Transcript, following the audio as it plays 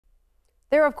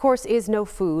There, of course, is no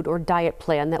food or diet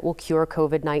plan that will cure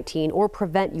COVID-19 or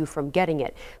prevent you from getting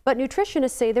it. But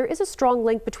nutritionists say there is a strong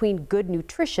link between good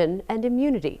nutrition and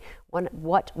immunity.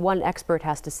 What one expert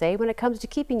has to say when it comes to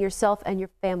keeping yourself and your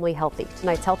family healthy.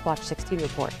 Tonight's Healthwatch 16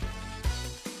 report.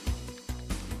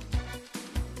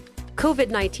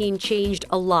 COVID-19 changed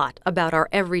a lot about our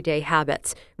everyday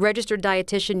habits. Registered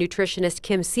dietitian nutritionist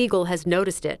Kim Siegel has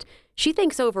noticed it. She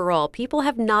thinks overall people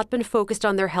have not been focused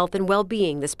on their health and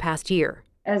well-being this past year.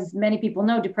 As many people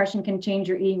know, depression can change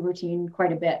your eating routine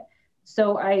quite a bit.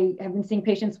 So I have been seeing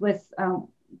patients with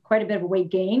quite a bit of weight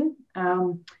gain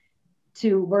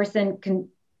to worsen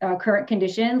current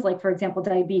conditions, like, for example,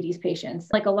 diabetes patients.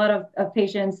 Like a lot of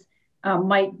patients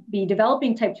might be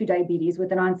developing type 2 diabetes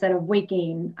with an onset of weight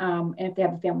gain, and if they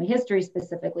have a family history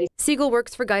specifically. Siegel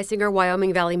works for Geisinger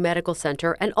Wyoming Valley Medical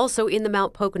Center and also in the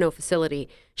Mount Pocono facility.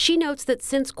 She notes that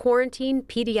since quarantine,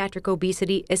 pediatric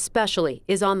obesity especially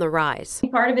is on the rise.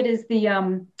 Part of it is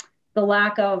the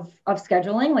lack of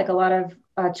scheduling. Like a lot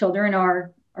of children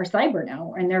are cyber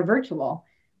now and they're virtual.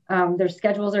 Their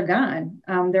schedules are gone.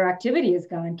 Their activity is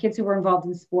gone. Kids who were involved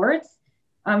in sports,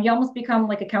 you almost become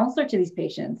like a counselor to these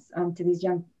patients, to these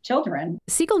young children.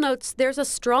 Siegel notes there's a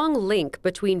strong link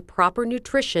between proper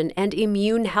nutrition and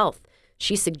immune health.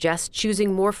 She suggests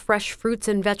choosing more fresh fruits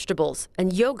and vegetables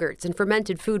and yogurts and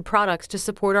fermented food products to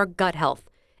support our gut health.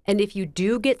 And if you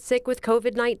do get sick with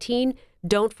COVID-19,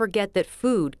 don't forget that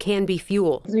food can be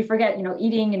fuel. Because we forget,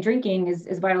 eating and drinking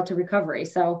is vital to recovery.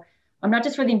 So not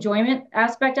just for the enjoyment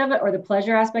aspect of it or the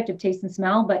pleasure aspect of taste and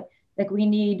smell, but like we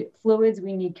need fluids,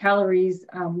 we need calories,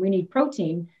 we need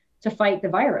protein to fight the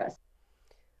virus.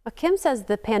 Kim says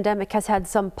the pandemic has had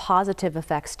some positive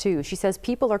effects too. She says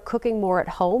people are cooking more at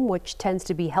home, which tends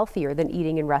to be healthier than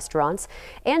eating in restaurants.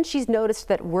 And she's noticed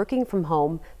that working from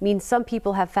home means some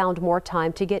people have found more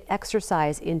time to get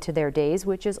exercise into their days,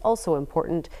 which is also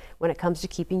important when it comes to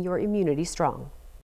keeping your immunity strong.